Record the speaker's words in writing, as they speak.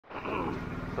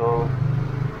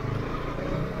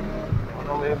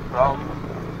way from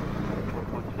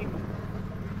Kochi,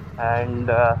 and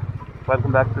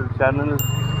welcome back to the channel.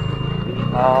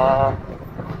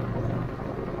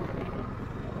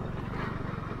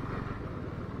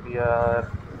 We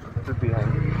are still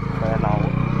behind by an hour.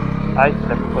 I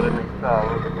slept for an extra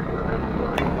hour.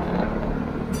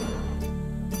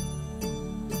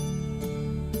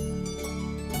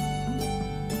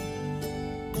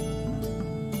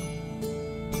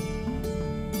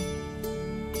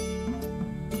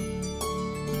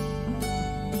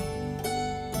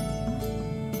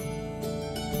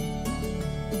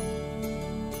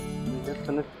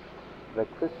 Finished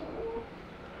breakfast.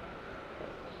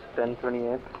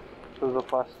 10:28. It was the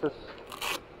fastest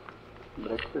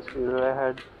breakfast I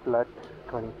had. Flat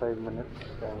 25 minutes,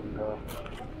 and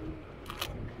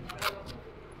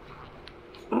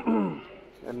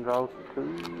en route to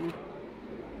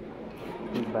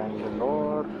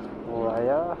Bangalore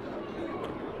via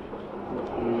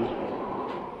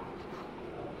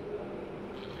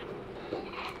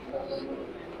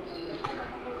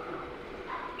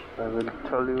I will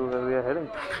tell you where we are heading.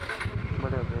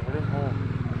 But we are heading home.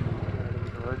 We are heading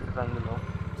towards Bangalore.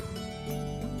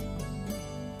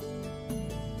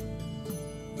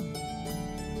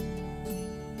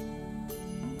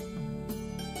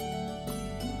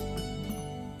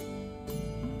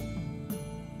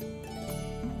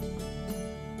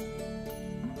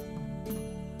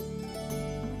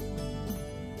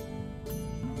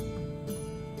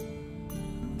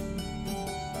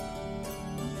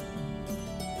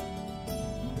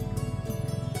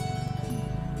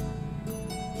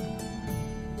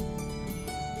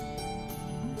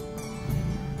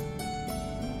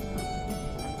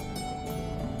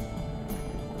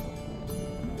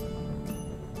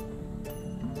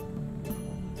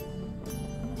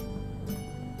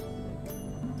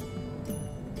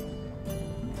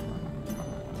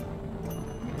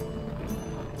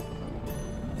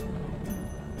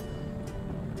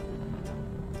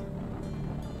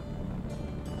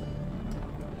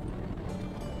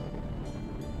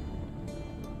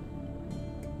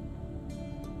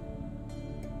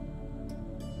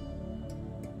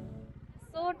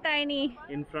 So tiny.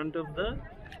 In front of the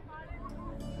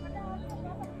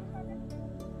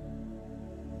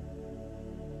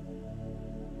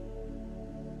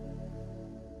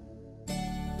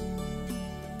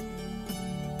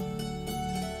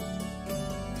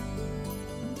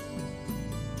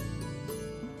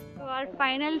So our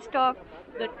final stop,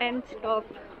 the 10th stop,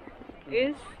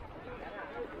 is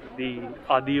the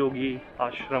Adiyogi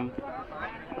Ashram,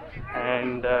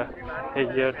 and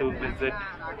we're here to visit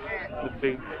the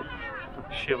big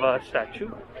Shiva statue,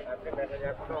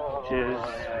 which is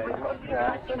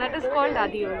that is called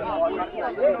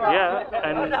Adiyogi. yeah,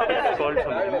 and it's called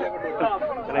something.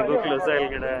 When I go closer, I'll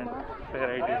get a fair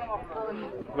idea.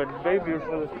 But very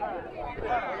beautiful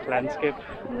landscape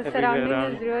The everywhere surrounding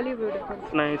around. is really beautiful.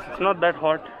 It's nice. It's not that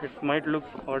hot. It might look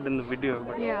hot in the video,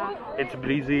 but Yeah. it's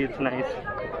breezy. It's nice.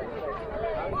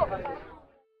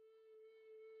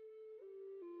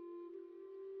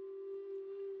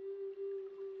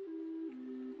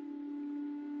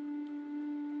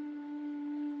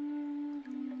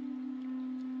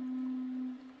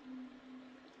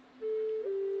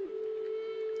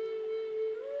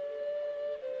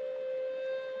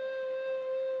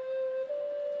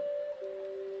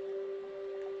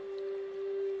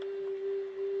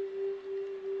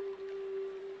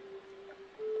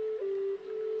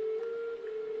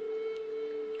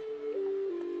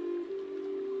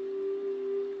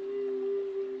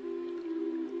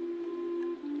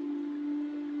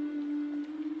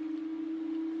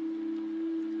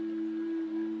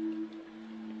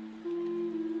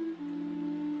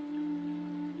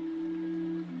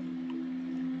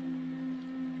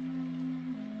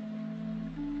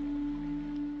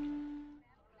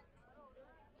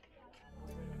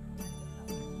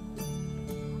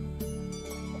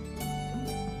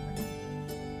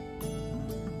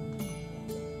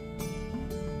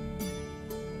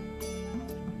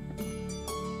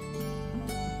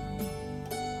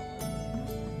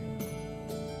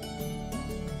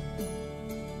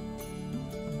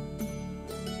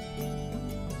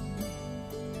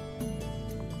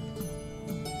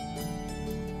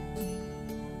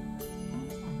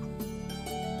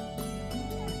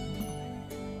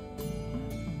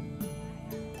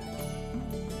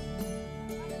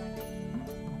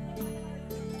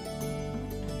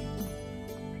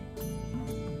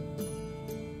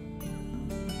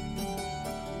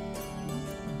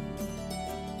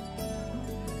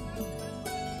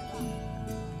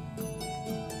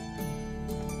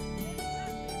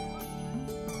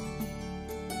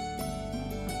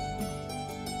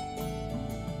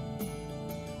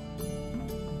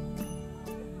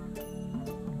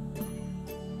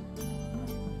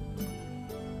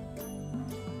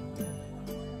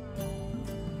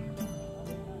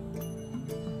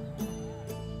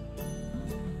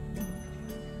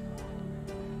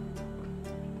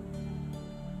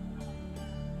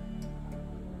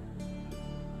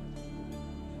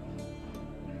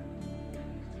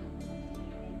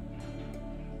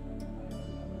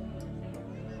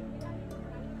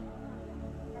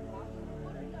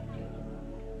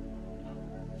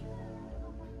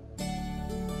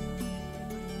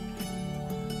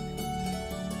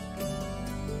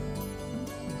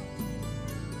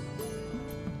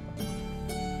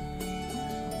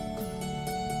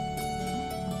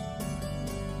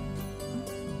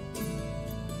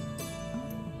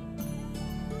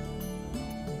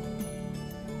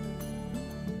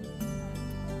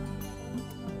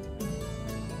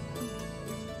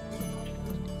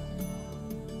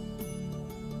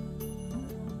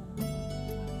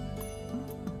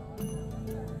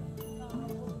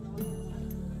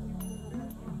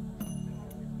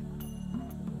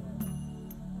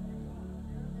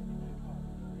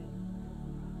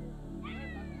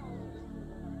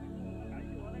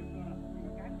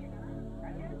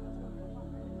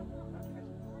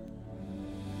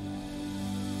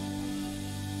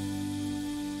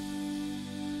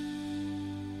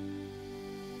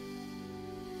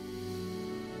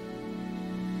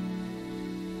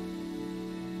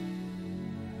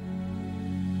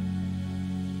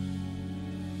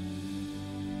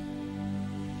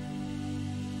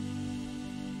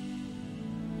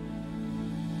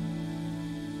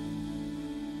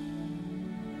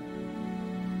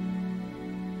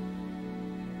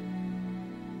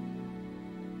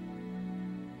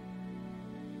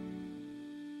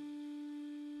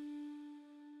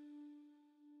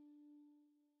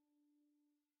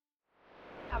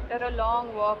 after a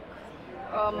long walk,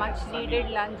 much needed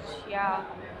lunch. Yeah,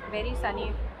 very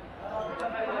sunny.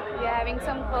 We are having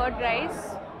some curd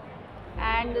rice,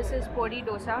 and this is podi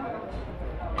dosa.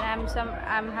 And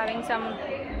I'm having some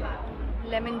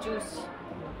lemon juice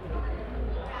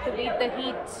to beat the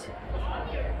heat.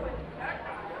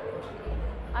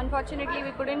 Unfortunately,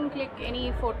 we couldn't click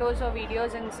any photos or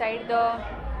videos inside the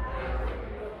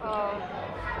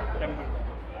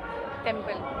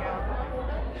temple.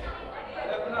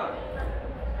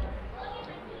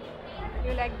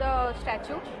 You like the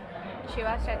statue?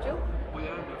 Shiva statue? Oh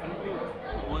yeah, definitely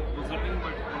worth visiting,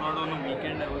 but not on a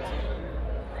weekend, I would say.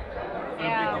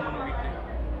 Definitely come on a weekday.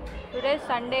 Today is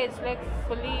Sunday, it's like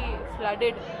fully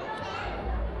flooded.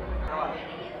 So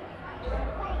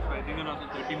I think another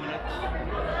 30 minutes,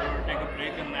 we'll take a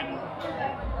break and then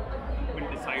we'll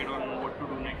decide on what to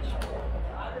do next.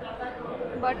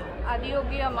 But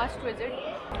Adiyogi a must visit.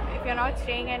 If you're not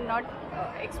staying and not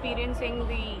experiencing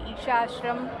the Isha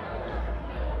Ashram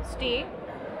stay,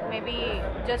 maybe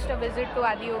just a visit to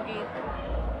Adiyogi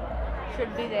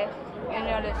should be there in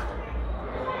your list.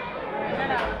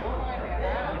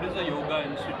 It is a yoga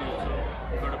institute, so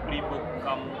you've got to pre-book,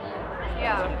 come,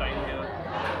 spend some time here. I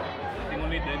think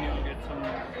only then you'll get some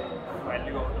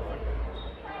value out of it.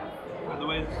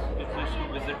 Otherwise, it's just to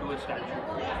visit to a statue.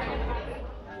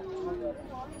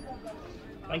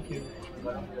 Thank you.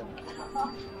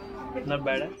 Not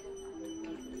bad, eh?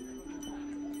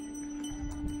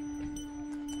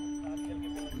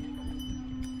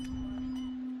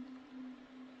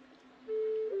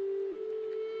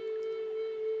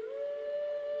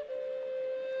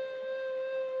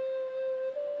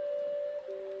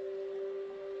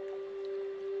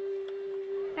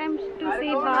 Time to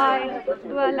say bye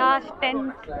to our last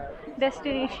 10th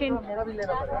destination.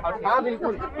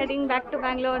 Heading back to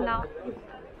Bangalore now.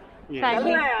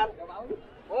 Sadly.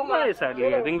 Why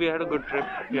sadly? I think we had a good trip.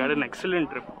 We had an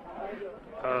excellent trip.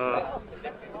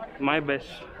 My best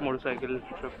motorcycle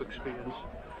trip experience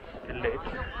till date.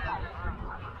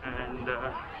 And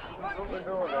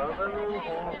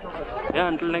yeah,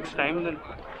 until next time then.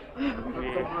 We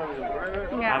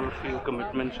have a few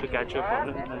commitments to catch up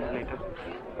on later.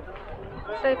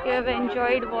 So if you have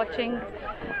enjoyed watching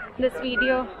this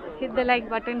video, hit the like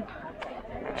button,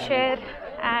 share,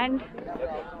 and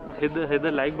hit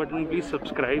the like button. Please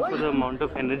subscribe for the amount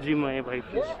of energy my wife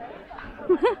is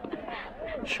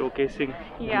showcasing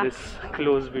in this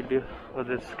close video or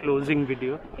this closing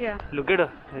video. Yeah. Look at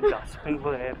her, gasping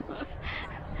for air.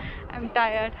 I'm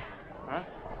tired. Huh?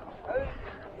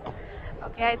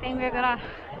 Okay, I think we're gonna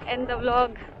end the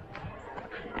vlog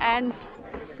and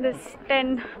this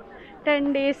 10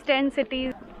 days, 10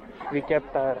 cities. We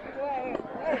kept our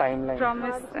timeline.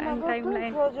 Promise and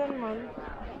timeline.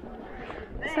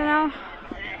 So now,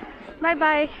 bye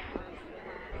bye.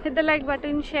 Hit the like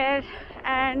button, share,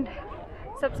 and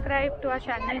subscribe to our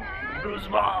channel.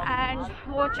 And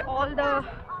watch all the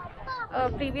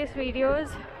previous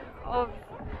videos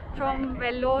from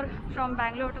Vellore, from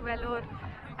Bangalore to Vellore,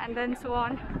 and then so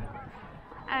on,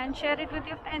 and share it with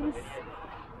your friends.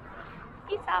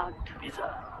 Peace out. Peace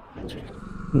out.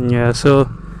 Yeah, so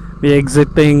we're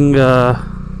exiting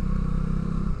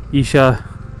Isha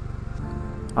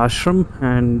Ashram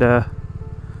and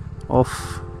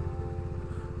off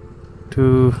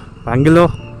to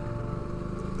Bangalore.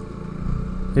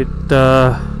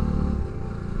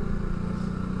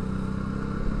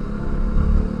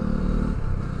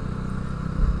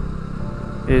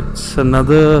 It's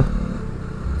another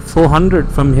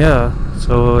 400 from here,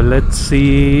 so let's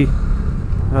see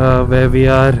where we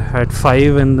are at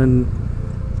 5 and then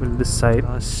we'll decide.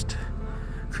 Last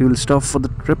fuel stop for the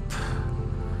trip.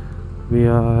 We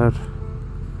are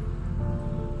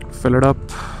filled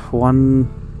up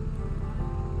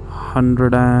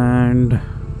 100 and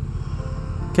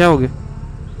क्या हो गया?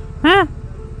 हाँ?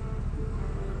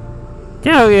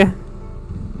 क्या हो गया?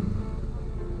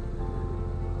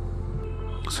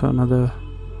 So another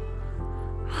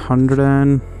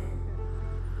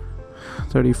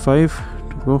 135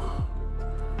 to go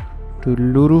to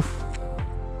Luru.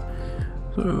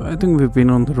 So I think we've been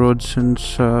on the road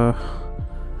since 8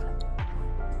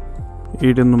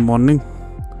 in the morning.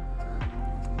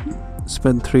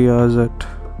 Spent 3 hours at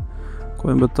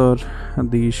Coimbatore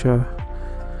at the Isha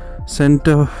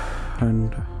Centre,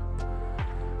 and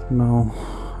now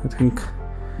I think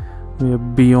we are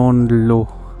beyond low.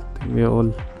 I think we are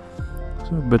all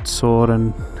a bit sore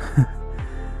and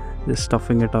just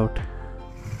stuffing it out.